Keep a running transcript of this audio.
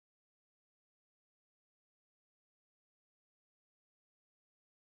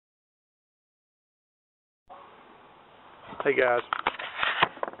Hey guys,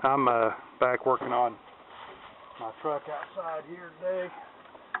 I'm back working on my truck outside here today.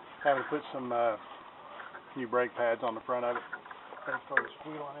 Having to put some new brake pads on the front of it. They started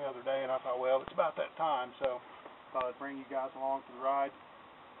squealing the other day, and I thought, well, it's about that time, so thought I'd bring you guys along for the ride.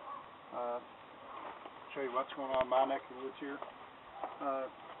 Show you what's going on in my neck of the woods here.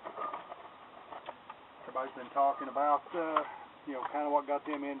 Everybody's been talking about, kind of what got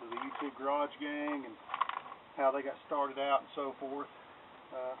them into the YouTube Garage Gang and how they got started out and so forth.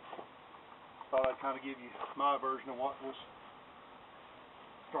 Thought I'd kind of give you my version of what was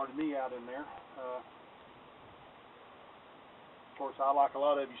started me out in there. Of course, I, like a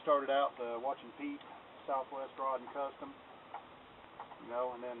lot of you, started out watching Pete, Southwest Rod and Custom,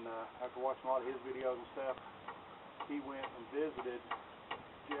 and then after watching a lot of his videos and stuff, he went and visited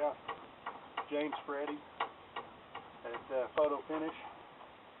Jeff, James Freddy at Photo Finish.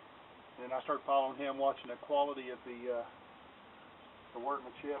 And then I started following him, watching the quality of the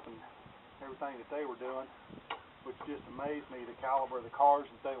workmanship and everything that they were doing, which just amazed me, the caliber of the cars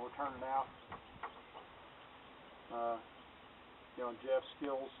that they were turning out. And Jeff's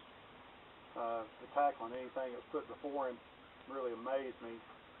skills at tackling anything that was put before him really amazed me.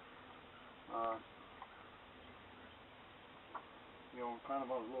 Kind of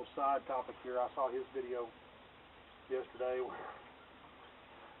on a little side topic here, I saw his video yesterday where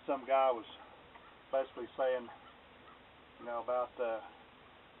some guy was basically saying, about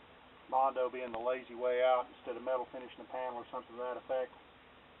Mondo being the lazy way out instead of metal finishing the panel or something to that effect.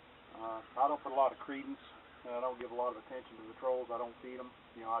 I don't put a lot of credence. I don't give a lot of attention to the trolls. I don't feed them.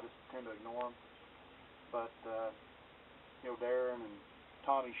 I just tend to ignore them. But Darren and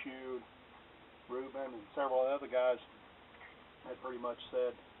Tommy Shoe, Ruben, and several other guys had pretty much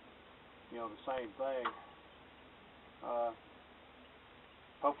said, the same thing.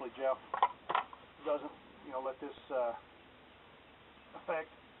 Hopefully Jeff doesn't, let this affect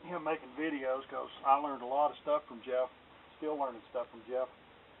him making videos, because I learned a lot of stuff from Jeff, still learning stuff from Jeff.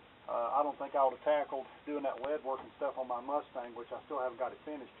 I don't think I would have tackled doing that lead work and stuff on my Mustang, which I still haven't got it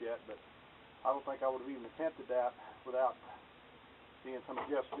finished yet, but I don't think I would have even attempted that without seeing some of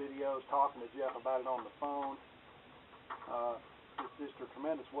Jeff's videos, talking to Jeff about it on the phone. It's just a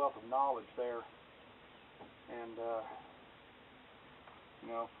tremendous wealth of knowledge there. And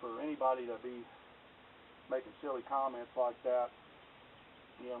for anybody to be making silly comments like that,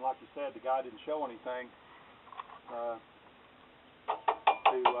 and like you said, the guy didn't show anything to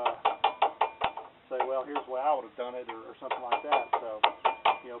say, well, here's the way I would have done it, or something like that. So,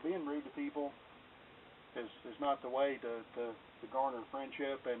 being rude to people is not the way to garner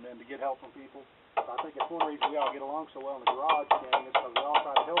friendship and to get help from people. I think that's one reason we all get along so well in the garage gang, is because we all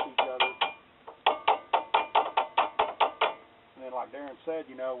try to help each other. And then, like Darren said,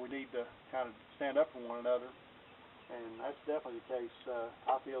 we need to kind of stand up for one another, and that's definitely the case.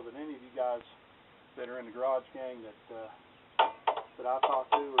 I feel that any of you guys that are in the garage gang that I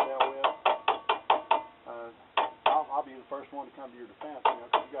talked to or dealt with, I'll be the first one to come to your defense,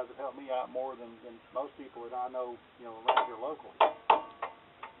 because you guys have helped me out more than most people that I know, around here locally.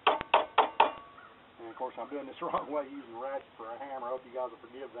 And of course, I'm doing this the wrong way, using a ratchet for a hammer. I hope you guys will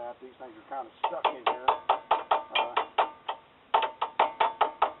forgive that. These things are kind of stuck in here.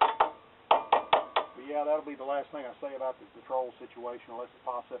 But yeah, that'll be the last thing I say about the troll situation, unless it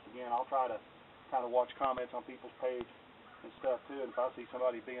pops up again. I'll try to kind of watch comments on people's page and stuff too, and if I see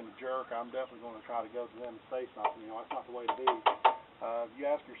somebody being a jerk, I'm definitely going to try to go to them and say something. That's not the way to be. You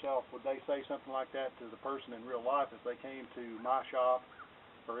ask yourself, would they say something like that to the person in real life if they came to my shop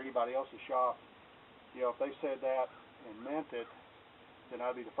or anybody else's shop? If they said that and meant it, then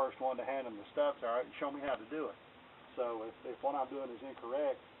I'd be the first one to hand them the steps, all right, and show me how to do it. So if what I'm doing is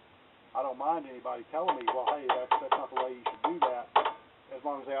incorrect, I don't mind anybody telling me, well, hey, that's not the way you should do that, as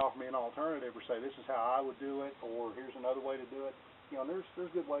long as they offer me an alternative or say, this is how I would do it, or here's another way to do it.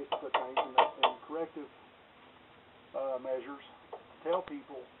 There's good ways to put things in corrective measures. Tell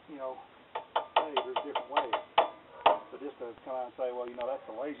people, hey, there's different ways. But just to come out and say, well, that's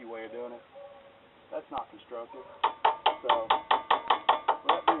the lazy way of doing it, that's not constructive. So,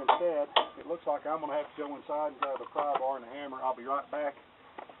 with that being said, it looks like I'm going to have to go inside and grab a pry bar and a hammer. I'll be right back.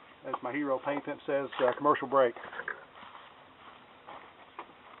 As my hero paint pimp says, commercial break.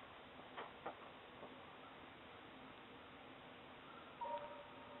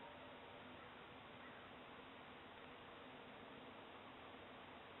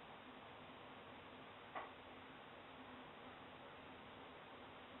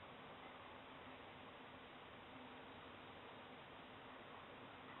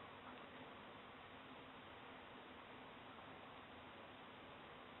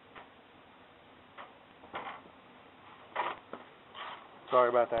 Sorry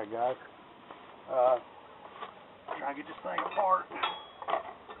about that, guys. Trying to get this thing apart.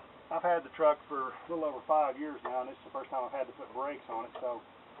 I've had the truck for a little over 5 years now, and this is the first time I've had to put brakes on it, so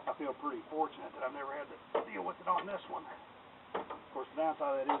I feel pretty fortunate that I've never had to deal with it on this one. Of course, the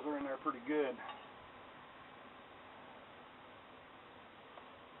downside of that is they're in there pretty good.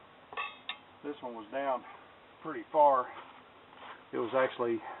 This one was down pretty far. It was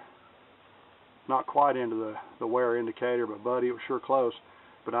actually not quite into the wear indicator, but buddy, it was sure close.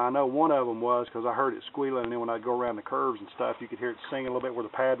 But I know one of them was because I heard it squealing, and then when I'd go around the curves and stuff, you could hear it singing a little bit where the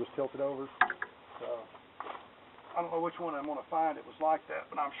pad was tilted over. So I don't know which one I'm going to find it was like that,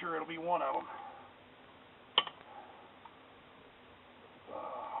 but I'm sure it'll be one of them.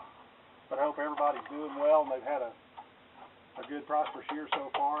 But I hope everybody's doing well and they've had a good prosperous year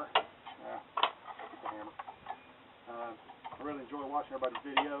so far. I really enjoy watching everybody's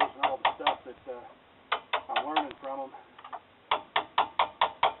videos and all the stuff that I'm learning from them.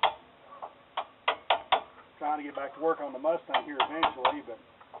 Trying to get back to work on the Mustang here eventually, but it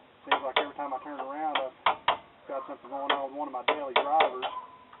seems like every time I turn around I've got something going on with one of my daily drivers.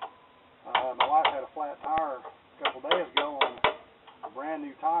 My wife had a flat tire a couple days ago on a brand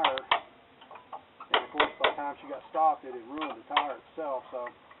new tire, and of course by the time she got stopped it had ruined the tire itself, so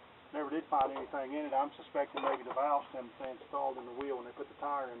never did find anything in it. I'm suspecting maybe the valve stem they installed in the wheel when they put the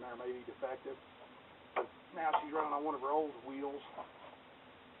tire in there may be defective. But now she's running on one of her old wheels.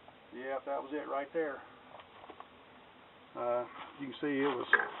 Yep, that was it right there. You can see it was,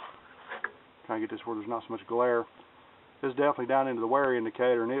 trying to get this where there's not so much glare, it's definitely down into the wear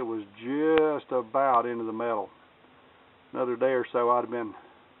indicator, and it was just about into the metal. Another day or so I'd have been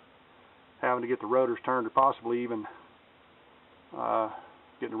having to get the rotors turned or possibly even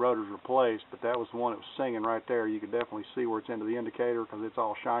getting the rotors replaced, but that was the one that was singing right there. You could definitely see where it's into the indicator because it's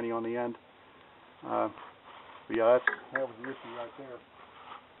all shiny on the end. But yeah, that was the issue right there.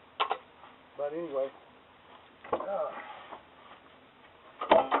 But anyway,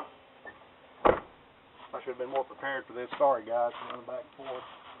 I should have been more prepared for this. Sorry guys, I'm running back and forth.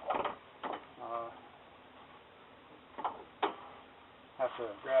 Have to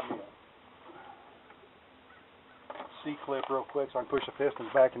grab me a C-clip real quick so I can push the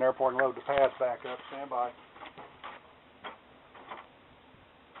pistons back in the airport and load the pads back up. Stand by.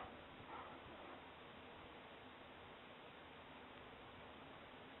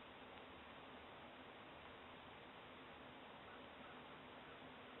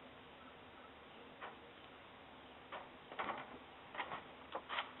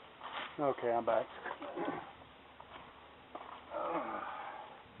 Okay, I'm back.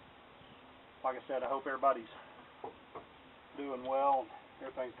 Like I said, I hope everybody's doing well.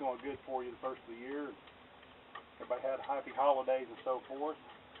 Everything's going good for you the first of the year. Everybody had happy holidays and so forth.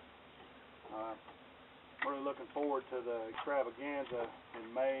 I'm really looking forward to the extravaganza in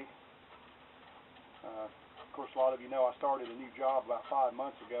May. Of course, a lot of you know I started a new job about 5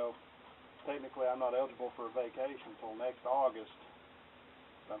 months ago. Technically, I'm not eligible for a vacation until next August.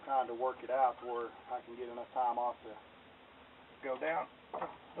 I'm trying to work it out to where I can get enough time off to go down to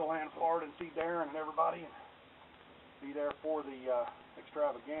DeLand, Florida and see Darren and everybody and be there for the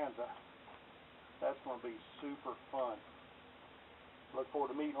extravaganza. That's going to be super fun. Look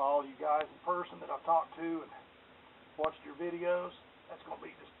forward to meeting all you guys in person that I've talked to and watched your videos. That's going to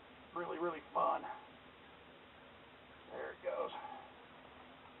be just really, really fun. There it goes.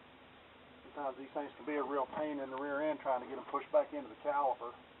 Sometimes these things can be a real pain in the rear end trying to get them pushed back into the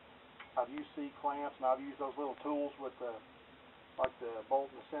caliper. I've used C-clamps and I've used those little tools with the, like the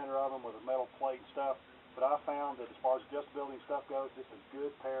bolt in the center of them with a metal plate and stuff. But I found that as far as adjustability and stuff goes, this is a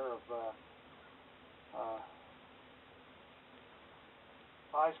good pair of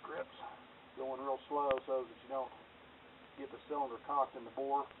vice grips going real slow so that you don't get the cylinder cocked in the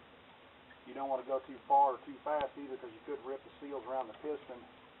bore. You don't want to go too far or too fast either because you could rip the seals around the piston.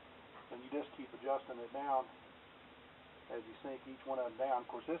 And you just keep adjusting it down as you sink each one of them down. Of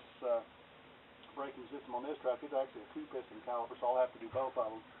course, this braking system on this truck is actually a 2-piston caliper, so I'll have to do both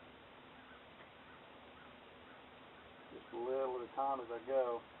of them. Just a little at a time as I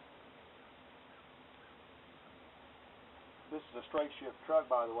go. This is a straight shift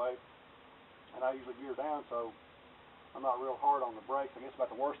truck, by the way, and I usually gear down, so I'm not real hard on the brakes. I guess about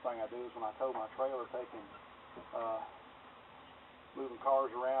the worst thing I do is when I tow my trailer, taking moving cars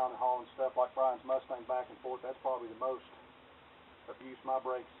around and hauling stuff like Brian's Mustang back and forth. That's probably the most abuse my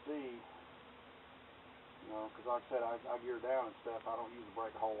brakes see. You know, because like I said, I gear down and stuff. I don't use the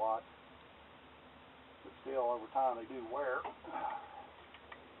brake a whole lot. But still, over time, they do wear.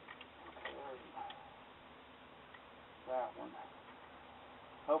 Okay, there's that one.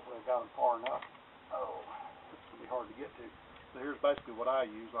 Hopefully I got them far enough. Oh, it's going to be hard to get to. So here's basically what I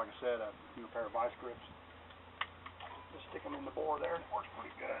use. Like I said, a pair of vice grips. Just stick them in the bore there, and it works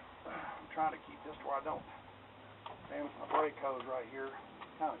pretty good. I'm trying to keep this to where I don't damage my brake hose right here.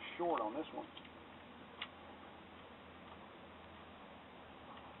 Kind of short on this one.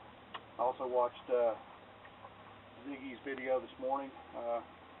 I also watched Ziggy's video this morning,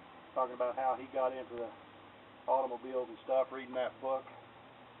 talking about how he got into the automobiles and stuff, reading that book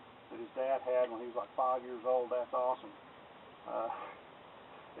that his dad had when he was like 5 years old. That's awesome.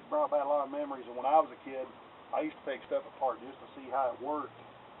 It brought back a lot of memories. And when I was a kid, I used to take stuff apart just to see how it worked.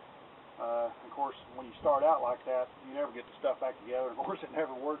 Of course, when you start out like that, you never get the stuff back together. Of course, it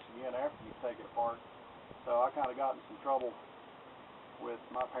never works again after you take it apart. So I kind of got in some trouble with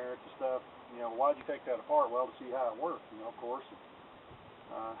my parents and stuff. You know, why'd you take that apart? Well, to see how it worked, you know, of course.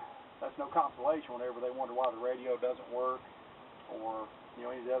 That's no consolation whenever they wonder why the radio doesn't work, or, you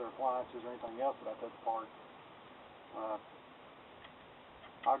know, any of the other appliances or anything else that I took apart.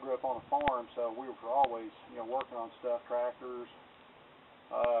 I grew up on a farm, so we were always, you know, working on stuff, tractors,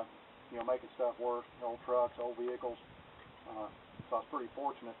 you know, making stuff work, old trucks, old vehicles. So I was pretty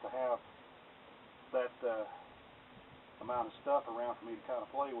fortunate to have that amount of stuff around for me to kind of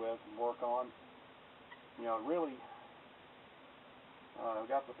play with and work on. You know, it really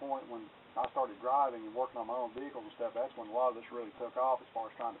got to the point when I started driving and working on my own vehicles and stuff. That's when a lot of this really took off as far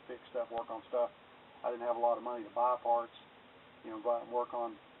as trying to fix stuff, work on stuff. I didn't have a lot of money to buy parts. You know, go out and work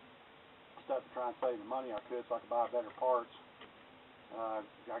on stuff to try and save the money I could so I could buy better parts.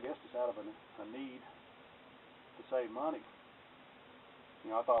 I guess just out of a need to save money. You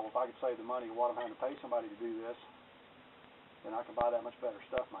know, I thought, well, if I could save the money, what I'm having to pay somebody to do this, then I can buy that much better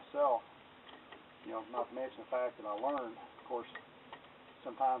stuff myself. You know, not to mention the fact that I learned. Of course,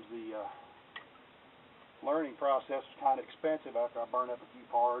 sometimes the learning process was kind of expensive after I burned up a few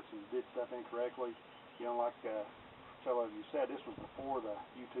parts and did stuff incorrectly. You know, like several of you said, this was before the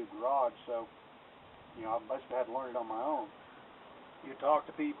YouTube Garage, so, you know, I basically had to learn it on my own. You talk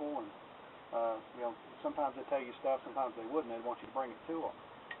to people, and, you know, sometimes they tell you stuff, sometimes they wouldn't. They'd want you to bring it to them.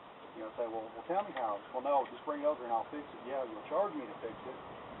 You know, say, well, tell me how. Well, no, just bring it over and I'll fix it. Yeah, you'll charge me to fix it.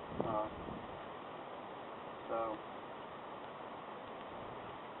 So,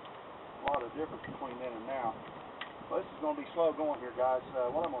 a lot of difference between then and now. Well, this is going to be slow going here, guys.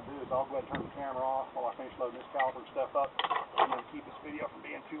 What I'm going to do is I'll go ahead and turn the camera off while I finish loading this caliper and stuff up, and then keep this video from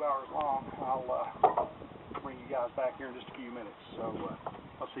being 2 hours long. I'll bring you guys back here in just a few minutes. So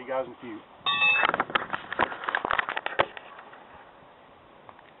I'll see you guys in a few.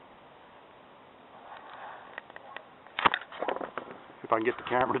 If I can get the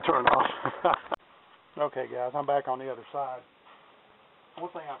camera to turn off. Okay, guys, I'm back on the other side.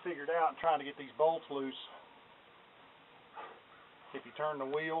 One thing I figured out in trying to get these bolts loose, if you turn the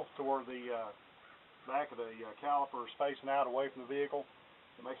wheel to where the back of the caliper is facing out away from the vehicle,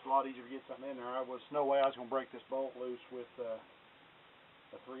 it makes it a lot easier to get something in there. There was no way I was going to break this bolt loose with a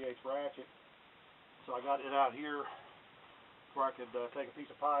 3/8 ratchet. So I got it out here where I could take a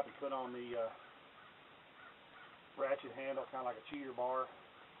piece of pipe and put on the ratchet handle, kind of like a cheater bar.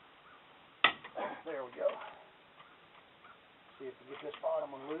 There we go. See if we get this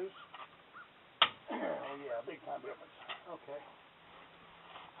bottom one loose. Oh yeah, big time difference. Okay.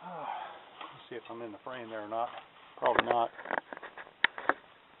 Let's see if I'm in the frame there or not. Probably not.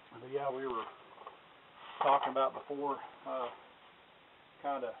 But yeah, we were talking about before,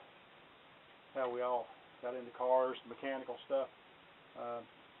 kind of how we all got into cars, mechanical stuff.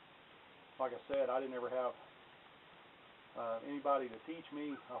 Like I said, I didn't ever have anybody to teach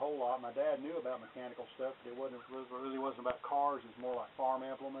me a whole lot. My dad knew about mechanical stuff, but it really wasn't about cars. It was more like farm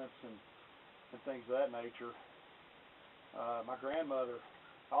implements and things of that nature. My grandmother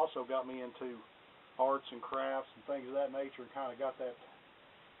also got me into arts and crafts and things of that nature, and kind of got that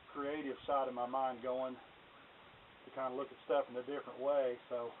creative side of my mind going to kind of look at stuff in a different way.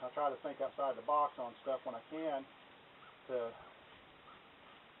 So I try to think outside the box on stuff when I can to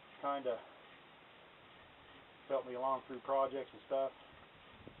kind of help me along through projects and stuff.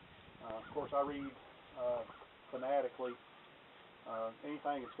 Of course, I read fanatically.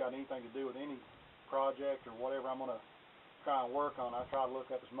 Anything that's got anything to do with any project or whatever I'm going to try and work on, I try to look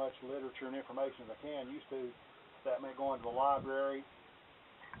up as much literature and information as I can. Used to, that meant going to the library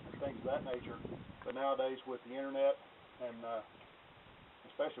and things of that nature. But nowadays with the internet and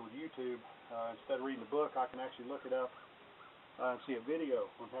especially with YouTube, instead of reading the book, I can actually look it up and see a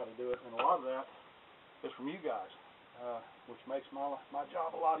video on how to do it. And a lot of that is from you guys, which makes my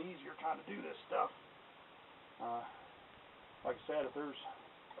job a lot easier trying to do this stuff. Like I said, if there's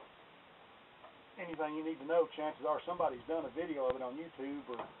anything you need to know, chances are somebody's done a video of it on YouTube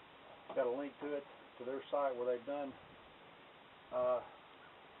or got a link to it to their site where they've done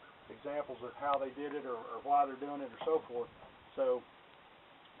examples of how they did it or why they're doing it or so forth. So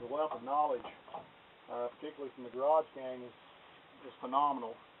the wealth of knowledge, particularly from the Garage Gang, is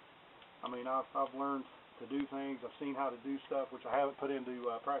phenomenal. I mean, I've learned to do things. I've seen how to do stuff which I haven't put into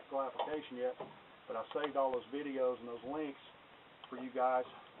practical application yet, but I've saved all those videos and those links for you guys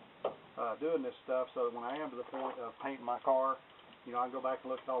doing this stuff, so that when I am to the point of painting my car, you know, I can go back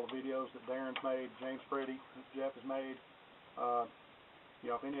and look at all the videos that Darren's made, James Freddy, Jeff has made. You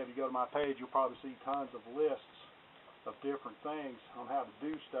know, if any of you go to my page, you'll probably see tons of lists of different things on how to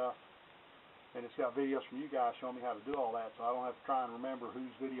do stuff, and it's got videos from you guys showing me how to do all that, so I don't have to try and remember whose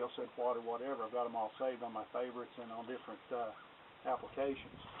video said what or whatever. I've got them all saved on my favorites and on different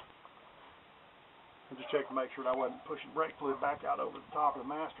applications. I just checked to make sure that I wasn't pushing brake fluid back out over the top of the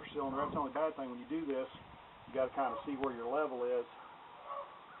master cylinder. That's the only bad thing when you do this. You got to kind of see where your level is,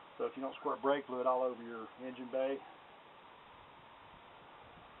 so if you don't squirt brake fluid all over your engine bay.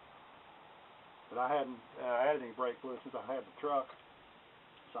 But I hadn't added any brake fluid since I had the truck,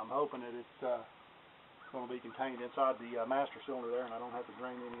 so I'm hoping that it's going to be contained inside the master cylinder there, and I don't have to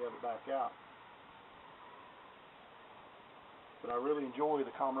drain any of it back out. But I really enjoy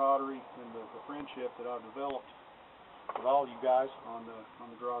the camaraderie and the friendship that I've developed with all you guys on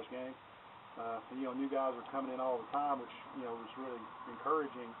the Garage Gang. And, you know, new guys are coming in all the time, which, you know, is really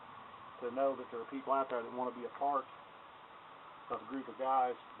encouraging to know that there are people out there that want to be a part of a group of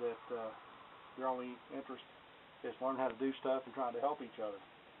guys that their only interest is learn how to do stuff and trying to help each other.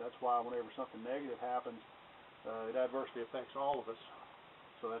 That's why whenever something negative happens, it adversely affects all of us.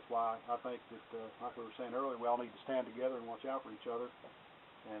 So that's why I think that, like we were saying earlier, we all need to stand together and watch out for each other,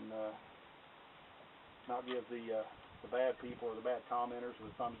 and not give the bad people or the bad commenters or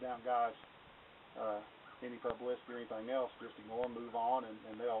the thumbs down guys any publicity or anything else. Just ignore them, move on,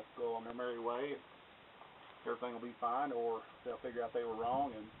 and they'll go on their merry way. Everything will be fine, or they'll figure out they were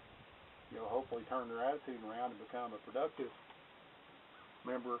wrong and, you know, hopefully turn their attitude around and become a productive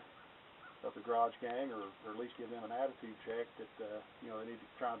member of the Garage Gang, or at least give them an attitude check that, you know, they need to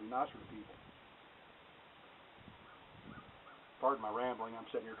try and be nicer to people. Pardon my rambling, I'm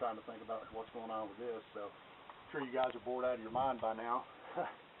sitting here trying to think about what's going on with this, so I'm sure you guys are bored out of your mind by now.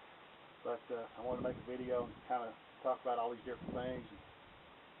 But I wanted to make a video and kind of talk about all these different things, and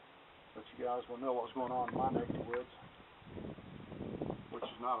let you guys will know what's going on in my neck of the woods, which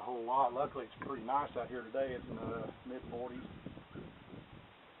is not a whole lot. Luckily, it's pretty nice out here today. It's in the mid-40s.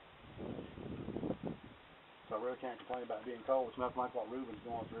 So I really can't complain about being cold. It's nothing like what Ruben's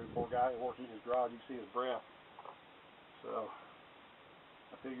going through. Poor guy working in his garage, you can see his breath. So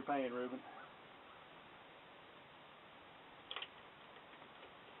I feel your pain, Ruben.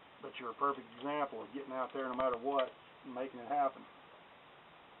 But you're a perfect example of getting out there no matter what and making it happen.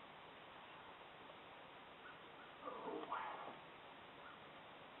 Oh.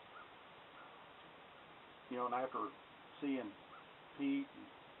 You know, and after seeing Pete and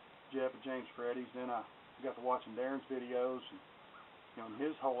Jeff and James Freddy's, then I got to watching Darren's videos, and, you know, and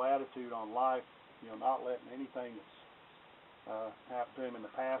his whole attitude on life, you know, not letting anything that's happened to him in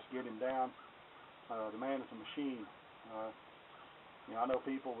the past get him down. The man is a machine. You know, I know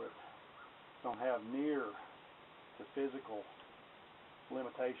people that don't have near the physical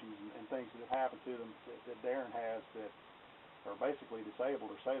limitations and things that have happened to them that Darren has, that are basically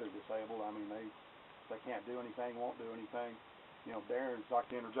disabled or say they're disabled. I mean, they can't do anything, won't do anything. You know, Darren's like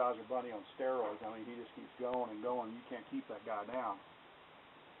the Energizer Bunny on steroids. I mean, he just keeps going and going. You can't keep that guy down.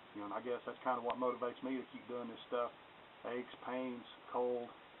 You know, and I guess that's kind of what motivates me to keep doing this stuff. Aches, pains, cold.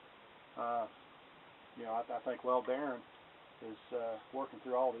 You know, I think, well, Darren is working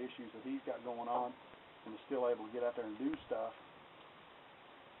through all the issues that he's got going on, and is still able to get out there and do stuff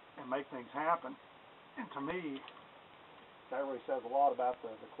and make things happen. And to me, that really says a lot about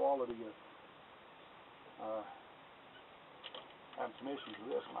the quality of having some issues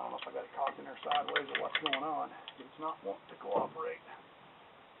with this one. I don't know if I got it cocked in there sideways or what's going on. It's not wanting to cooperate.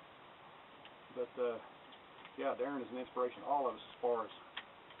 But yeah, Darren is an inspiration to all of us as far as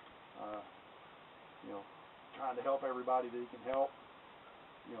you know, trying to help everybody that he can help,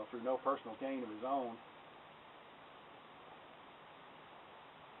 you know, through no personal gain of his own.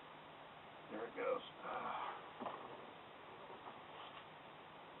 There it goes.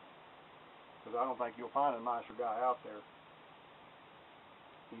 Because I don't think you'll find a nicer guy out there.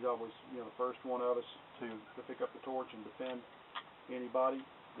 He's always, you know, the first one of us to pick up the torch and defend anybody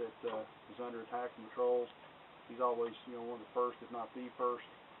that is under attack from the trolls. He's always, you know, one of the first, if not the first,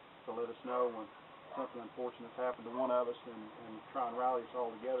 to let us know when something unfortunate's happened to one of us, and try and rally us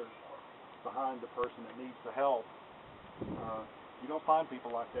all together behind the person that needs the help. You don't find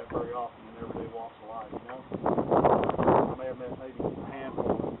people like that very often in everyday walks of life, you know? may have met maybe a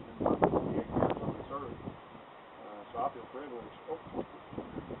handful in my 48 years on this earth. So I feel privileged to,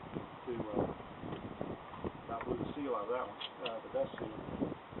 I blew the seal out of that one, the dust seal.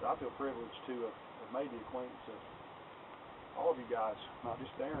 So I feel privileged to have made the acquaintance of all of you guys, not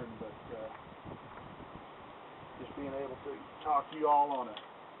just Darren, but just being able to talk to you all on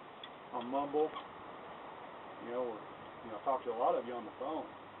Mumble, or talk to a lot of you on the phone,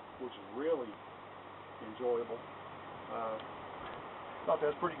 which is really enjoyable. Thought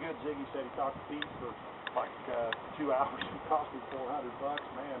that was pretty good. Ziggy said he talked to Pete for like 2 hours. It cost me $400.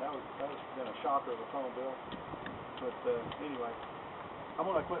 Man, that was been a shocker of a phone bill. But anyway, I'm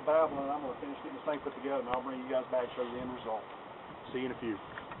gonna quit babbling. I'm gonna finish getting this thing put together, and I'll bring you guys back to show you the end result. See you in a few.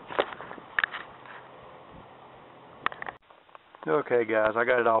 Okay guys, I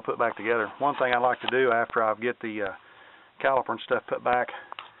got it all put back together. One thing I like to do after I get the caliper and stuff put back,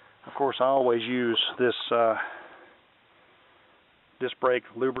 of course I always use this disc brake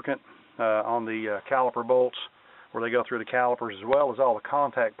lubricant on the caliper bolts where they go through the calipers, as well as all the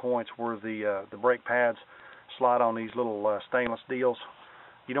contact points where the brake pads slide on these little stainless deals.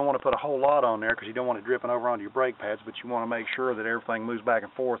 You don't want to put a whole lot on there because you don't want it dripping over onto your brake pads, but you want to make sure that everything moves back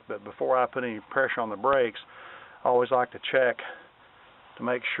and forth. But before I put any pressure on the brakes, I always like to check to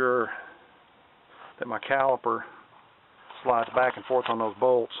make sure that my caliper slides back and forth on those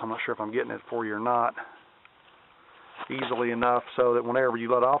bolts. I'm not sure if I'm getting it for you or not. Easily enough so that whenever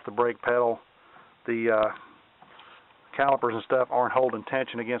you let off the brake pedal, the calipers and stuff aren't holding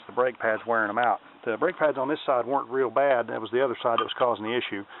tension against the brake pads, wearing them out. The brake pads on this side weren't real bad. That was the other side that was causing the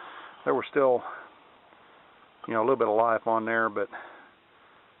issue. There was still, a little bit of life on there, but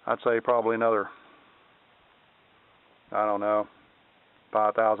I'd say probably another, I don't know,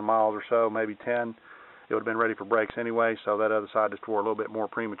 5,000 miles or so, maybe 10. It would have been ready for brakes anyway, so that other side just wore a little bit more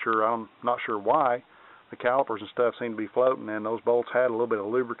premature. I'm not sure why. The calipers and stuff seem to be floating, and those bolts had a little bit of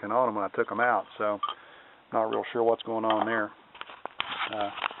lubricant on them when I took them out, so not real sure what's going on there.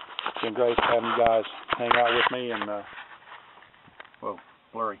 It's been great having you guys hang out with me, and whoa,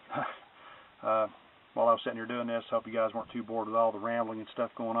 blurry. While I was sitting here doing this, hope you guys weren't too bored with all the rambling and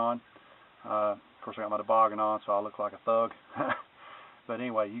stuff going on. Of course, I got my toboggan on, so I look like a thug. But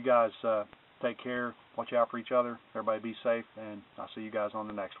anyway, you guys take care, watch out for each other, everybody be safe, and I'll see you guys on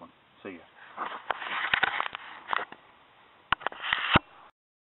the next one. See ya.